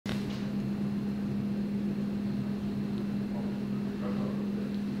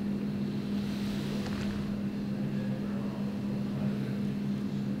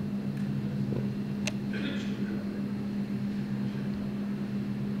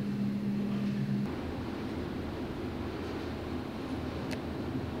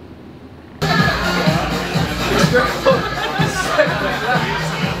Someone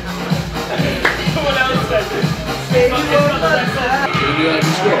else said it.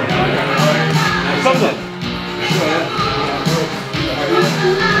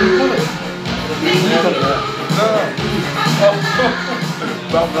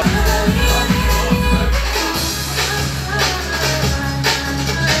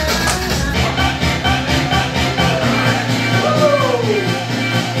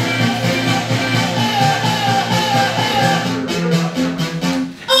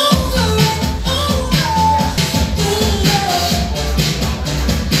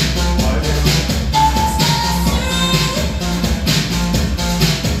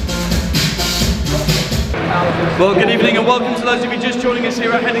 Well, good evening and welcome to those of you just joining us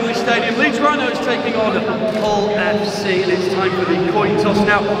here at Headingley Stadium. Leeds Rhinos taking on Hull FC, and it's time for the coin toss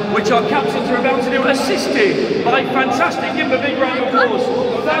now, which our captains are about to do, assisted by fantastic, give them a big round of applause.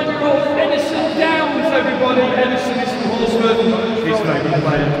 5-year-old Edison Downs, everybody. Edison is from Horsford. His favourite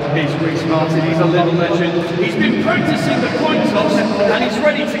player is Reece Martin. He's a little legend. He's been practising the coin toss and he's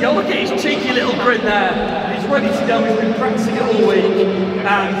ready to go. Look at his cheeky little grin there. He's ready to go. He's been practising it all week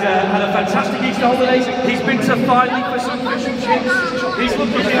and had a fantastic Easter holidays. He's been to Finally for some fish and chips. He's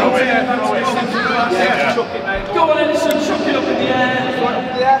looking to go Go on, Edison, chuck it up in the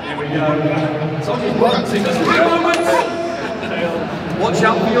air. Here we go. So he's practicing just a few moments. Watch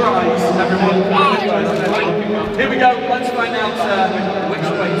out for your eyes, everyone. Here we go. Let's find out which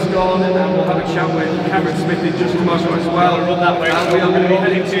way it's gone, and we'll have a chat with Cameron Smith in just a moment as well. And we are going to be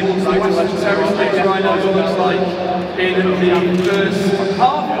heading to the Western Terrace. Leeds Rhinos, looks like in the first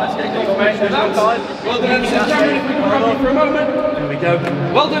half. Let's get confirmation of that. Well done, Edison. Cameron, if we can grab you for a moment. There we go.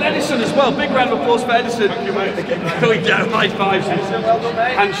 Well done, Edison, as well. Big round of applause for Edison. Thank you, mate. There we go. High fives.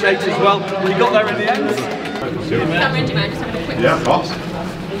 Handshakes as well. We got there in the end. Cameron, do you mind just having a quick Yeah, of course.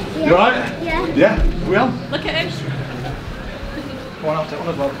 Yeah. You alright? Yeah. Yeah, we on? Look at him. Go on, I'll take one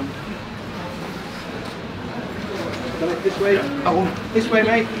as welcome. This way. This way,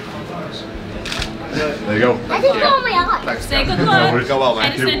 mate. There you go. I didn't go on my eye. Thanks. Say good luck. Go well, mate.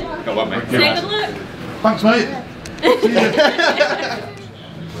 Edison. Go well, mate. Say good luck. Thanks, mate. See you.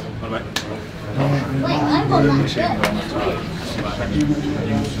 Bye, mate. Wait, I want that shirt.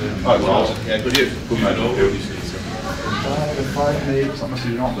 Oh, well, yeah, good you. Good mate. 5 minutes. That must be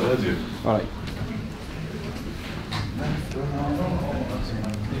not there, do you? Alright.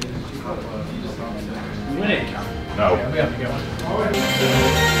 No.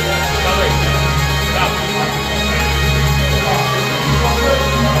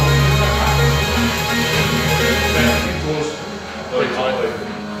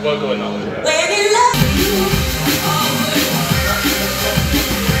 We're going that way.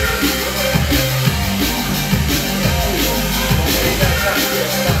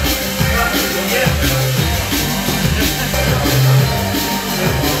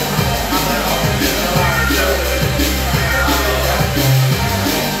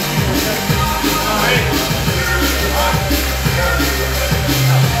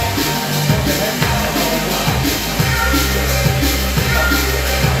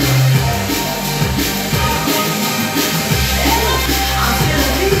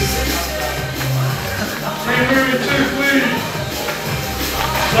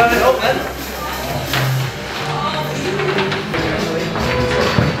 Turn it up then.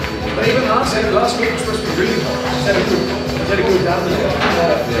 But even last week was supposed to be really hot. Instead of going down there.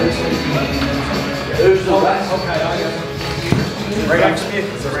 Who's the best? Okay, I guess. Right, Smith,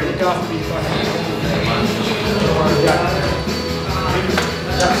 it's a ready to be fine.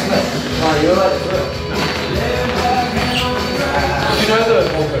 Jack Smith. Oh, you're right. You know the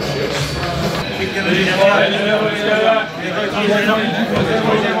Volvo ships?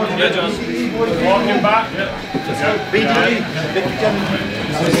 Yeah, John. Walking back. Big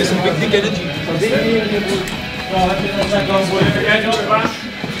energy.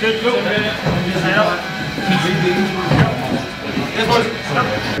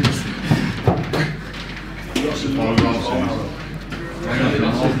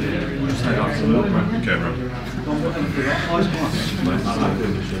 Okay, bro.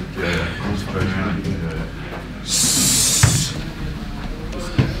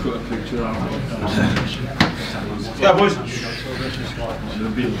 Yeah, boys.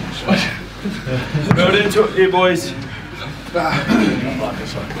 Build into it here, boys. We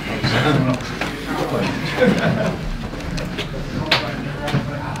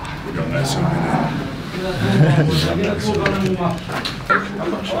got that song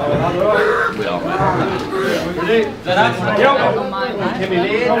We are, mate. Ready? Good. On my way.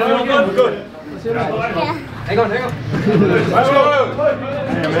 Good. Yeah. Hang on, hang on.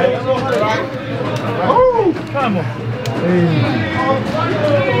 Come on.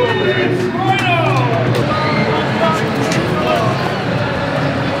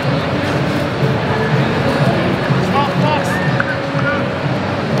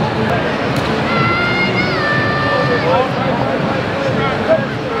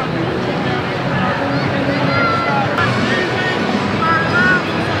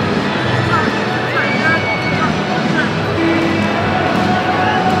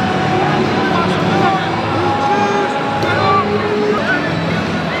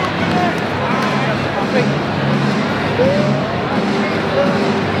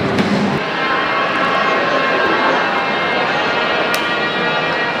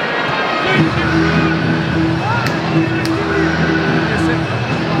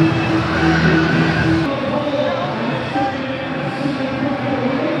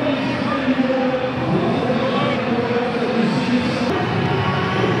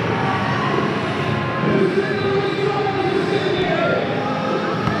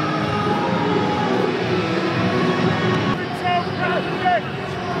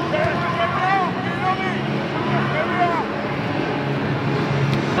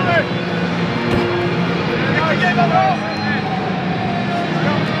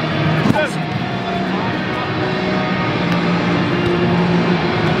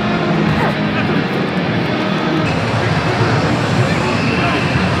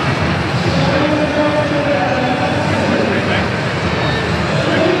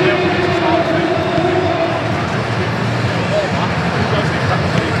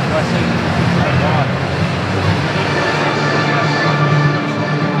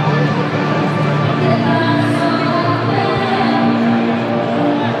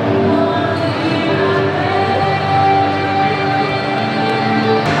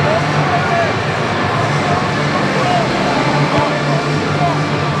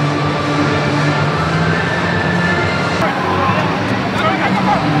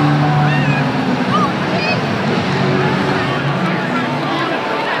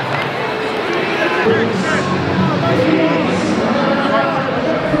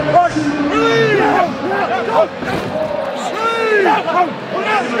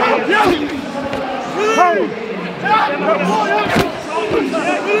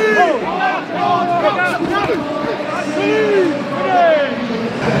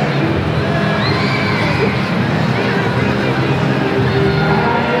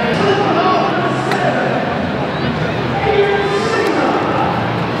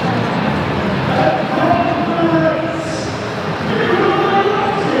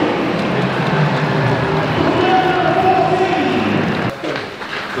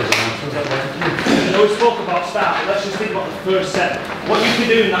 First set. What you can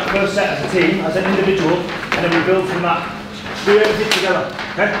do in that first set as a team, as an individual, and then we build from that. Do everything together,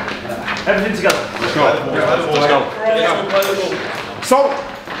 okay? Everything together. Let's go. Let's go. So,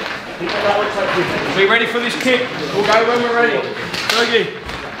 we ready for this kick? We'll go when we're ready. Fergie.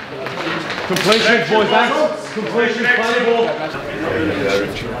 Completion, boys, thanks. Completion, play the ball.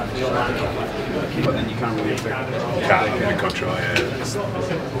 But then you can't really affect it. You can't try, yeah.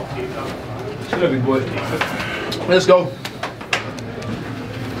 Should have been good. Let's go.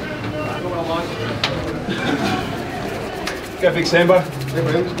 Get a big Sambo.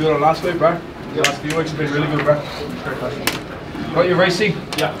 Do it on last week, bro. The last few weeks have been really good, bro. Got your racing?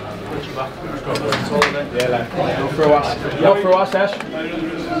 Yeah. Yeah, lad. Not through us. Not through us, Ash.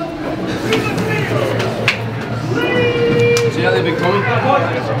 See how they've been coming?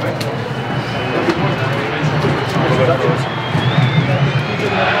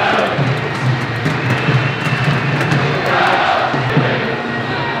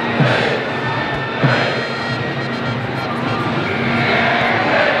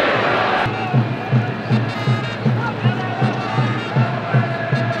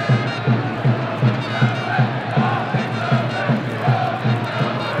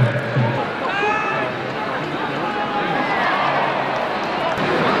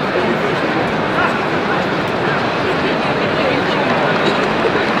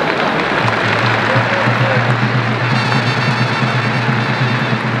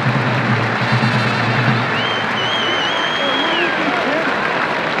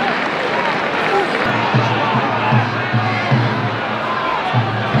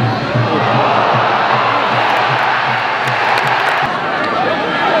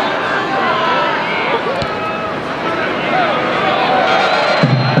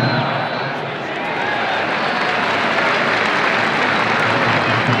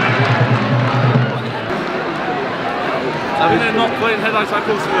 I think they're not playing head-eye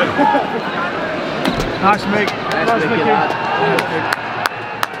tackles today. Nice Mick. Nice Mickey.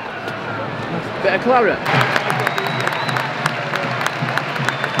 Bit of claret.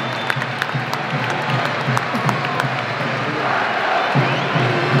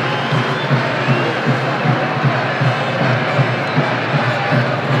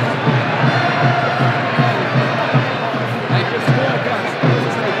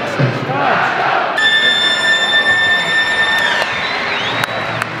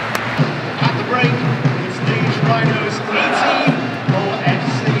 At the break, it's Leeds Rhinos 18 or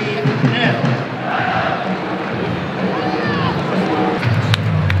FC nil.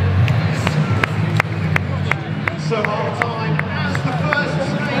 So half time as the first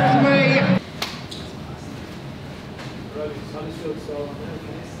stage away.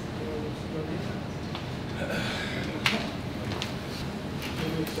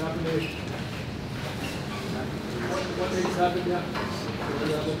 What needs to happen now?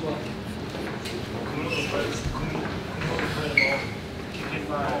 Kicking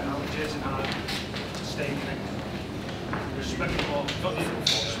hard, chasing hard, staying connected. Respect the ball, not the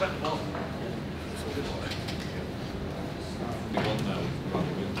respect the ball.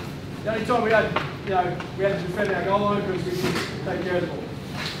 The only time we had, we had to defend our goal line because we didn't take care of the ball.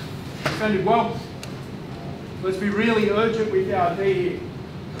 Defended well. Let's be really urgent with our D here.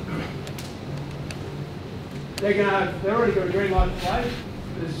 They're already got a green light to play.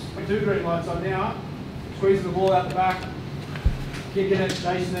 There's 2 green lights on now. Squeezing the ball out the back, kicking it,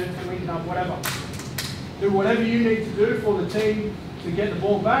 chasing it, linking up, whatever. Do whatever you need to do for the team to get the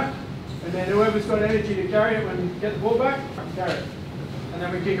ball back, and then whoever's got energy to carry it when you get the ball back, carry it. And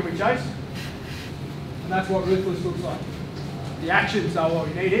then we kick and we chase. And that's what ruthless looks like. The actions are what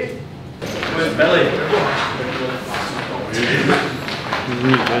we need here. Where's Belly?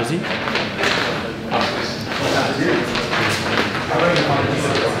 Where is he?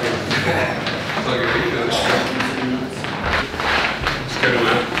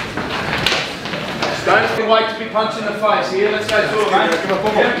 Don't wait to be punched in the face here. Let's go through it, mate. Come on,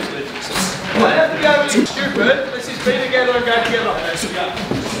 come on. Don't have to go really stupid. Let's just be together and go together.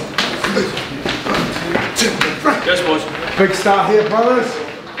 Yes, boys. Big start here, brothers.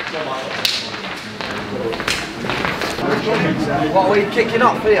 What are we kicking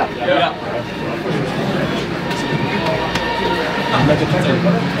off here? Yeah.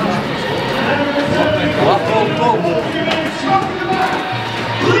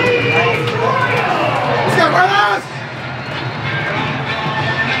 Let's go, brothers!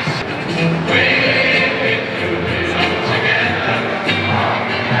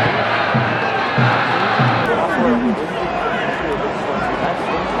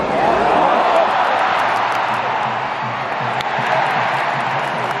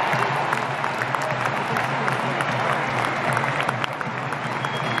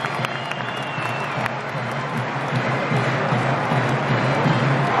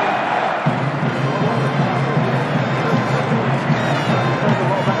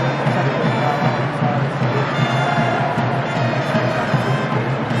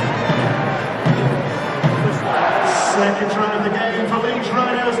 Second run of the game for Leeds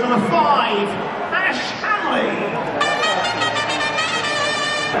Rhinos, number 5, Headingley.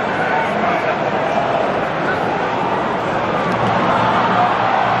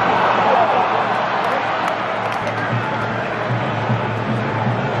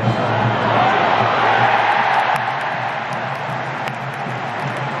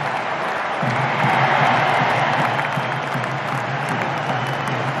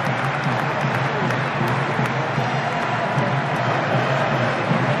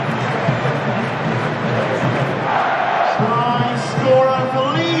 Scorer for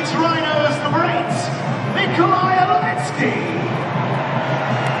Leeds Rhinos, number 8, Liam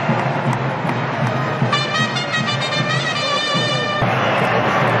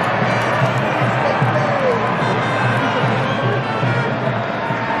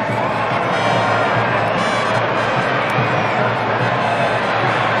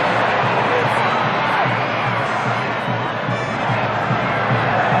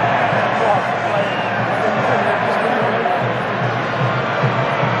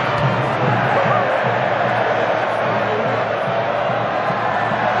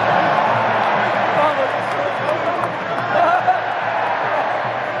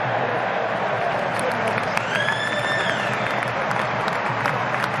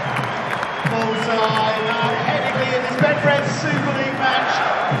Full-time at Headingley in this Bedford Super League match.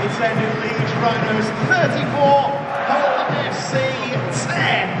 It's ended Leeds Rhinos 34, Hull FC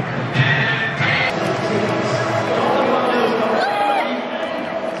 10.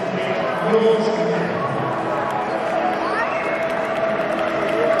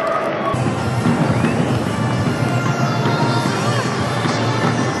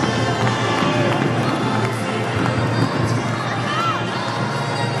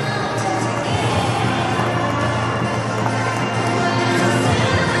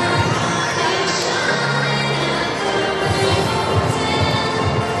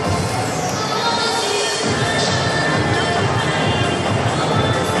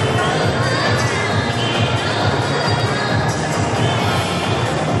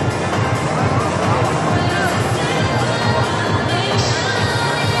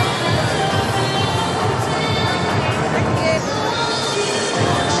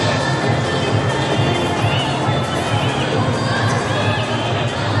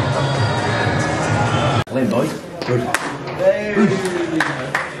 playing, boys. Good.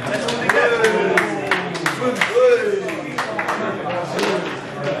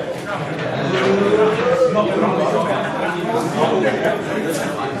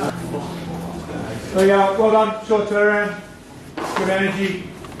 So yeah, well done, short turnaround, good energy.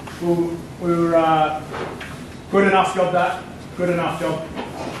 We were good enough job that, good enough job.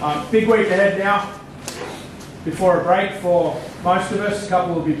 Big week ahead now, before a break for most of us. A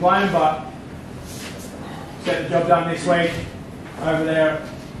couple will be playing, but get the job done this week. Over there,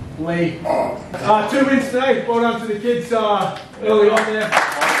 Lee. 2 wins today, well done to the kids early on there.